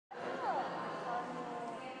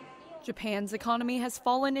Japan's economy has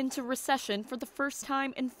fallen into recession for the first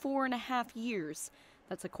time in 4.5 years.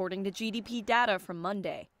 That's according to GDP data from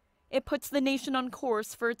Monday. It puts the nation on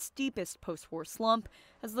course for its deepest post-war slump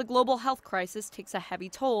as the global health crisis takes a heavy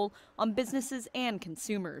toll on businesses and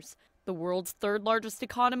consumers. The world's third largest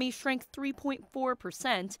economy shrank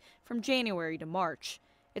 3.4% from January to March.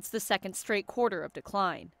 It's the second straight quarter of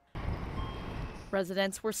decline.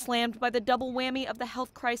 Residents were slammed by the double whammy of the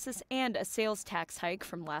health crisis and a sales tax hike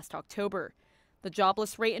from last October. The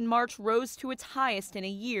jobless rate in March rose to its highest in a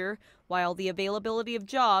year, while the availability of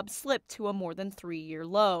jobs slipped to a more than 3-year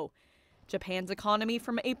low. Japan's economy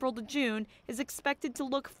from April to June is expected to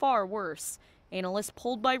look far worse. Analysts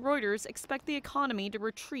polled by Reuters expect the economy to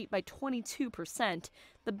retreat by 22%,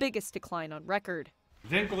 the biggest decline on record.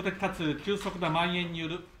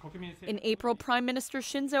 In April, Prime Minister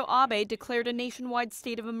Shinzo Abe declared a nationwide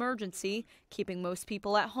state of emergency, keeping most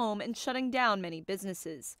people at home and shutting down many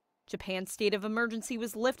businesses. Japan's state of emergency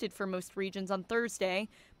was lifted for most regions on Thursday,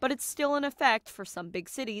 but it's still in effect for some big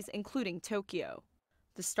cities, including Tokyo.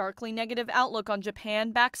 The starkly negative outlook on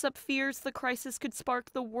Japan backs up fears the crisis could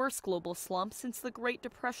spark the worst global slump since the Great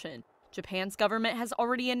Depression. Japan's government has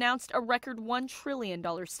already announced a record $1 trillion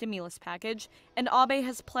stimulus package, and Abe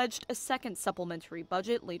has pledged a second supplementary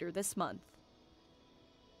budget later this month.